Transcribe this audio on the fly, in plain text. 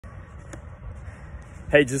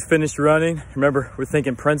Hey, just finished running. Remember, we're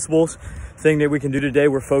thinking principles. Thing that we can do today,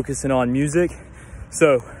 we're focusing on music.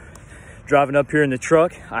 So driving up here in the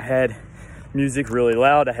truck, I had music really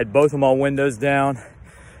loud. I had both of my windows down.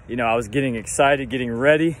 You know, I was getting excited, getting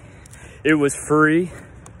ready. It was free.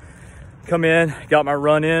 Come in, got my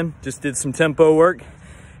run in, just did some tempo work.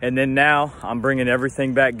 And then now I'm bringing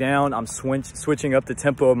everything back down. I'm switching up the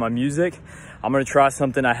tempo of my music. I'm gonna try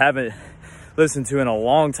something I haven't listened to in a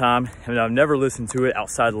long time, and I've never listened to it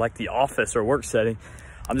outside like the office or work setting.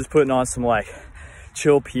 I'm just putting on some like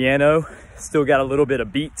chill piano. Still got a little bit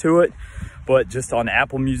of beat to it, but just on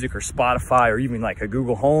Apple Music or Spotify or even like a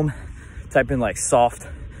Google Home, type in like soft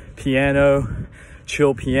piano,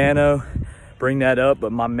 chill piano, bring that up.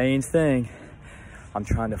 But my main thing, I'm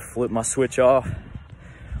trying to flip my switch off,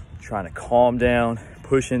 trying to calm down,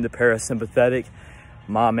 push into parasympathetic.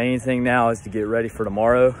 My main thing now is to get ready for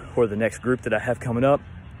tomorrow or the next group that I have coming up.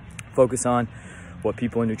 Focus on what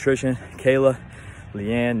people in nutrition, Kayla,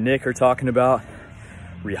 Leanne, Nick are talking about.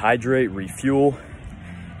 Rehydrate, refuel,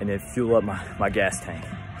 and then fuel up my gas tank.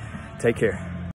 Take care.